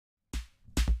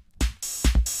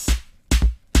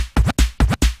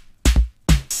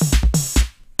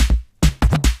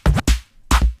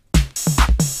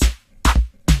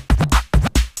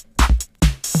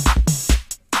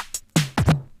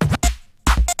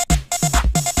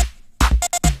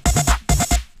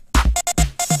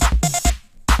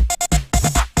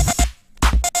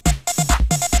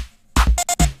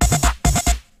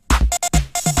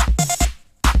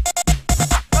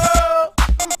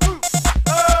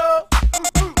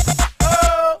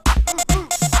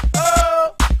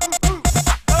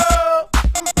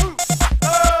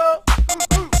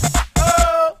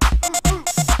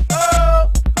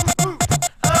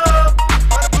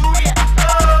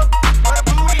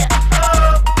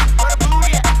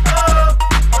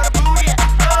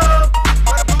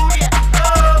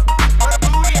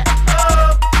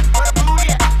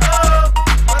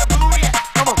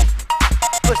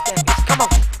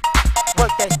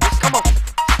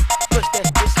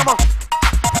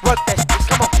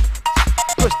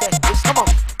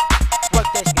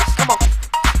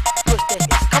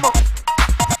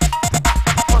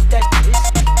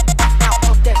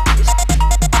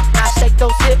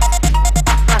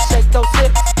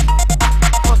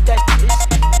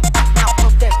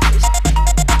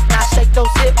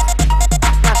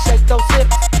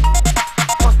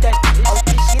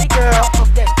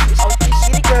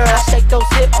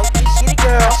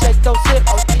hips,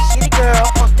 oh shitty girl,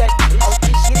 pump that bitch, oh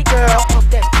shitty girl, pump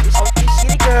that bitch, oh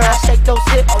shitty girl, shake those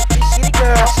hips, oh shitty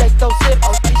girl, shake those hips,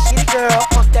 oh shitty girl,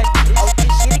 pump that bitch, oh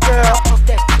shitty girl, pump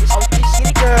that bitch, oh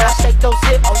shitty girl, shake those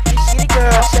hips, oh shitty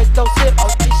girl, shake those hips, oh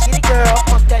shitty girl,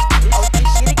 pump that bitch, oh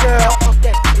shitty girl, pump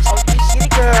that bitch, oh shitty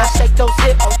girl, shake those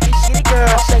hips, oh shitty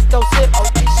girl, shake those hips, oh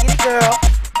shitty girl,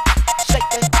 shake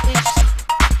that bitch,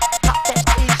 pop that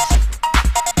bitch,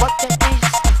 work that bitch,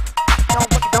 don't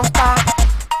work it, don't stop,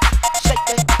 shake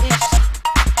that bitch,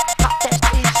 pop that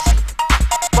bitch,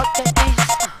 work that bitch,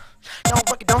 don't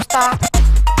work it, don't stop.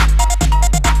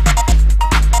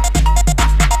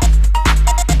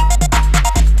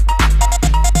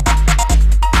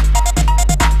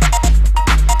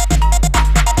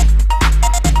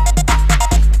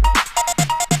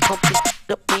 Pump this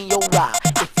up in your ride.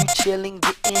 If you chillin',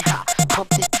 getting high. Pump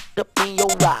this up in your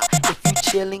ride. If you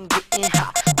chillin', getting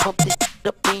high. Pump this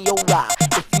up in your ride.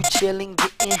 If you chillin',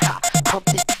 getting high. Pump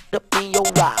this up in your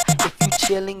ride. If you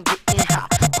chillin', getting high.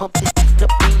 Pump this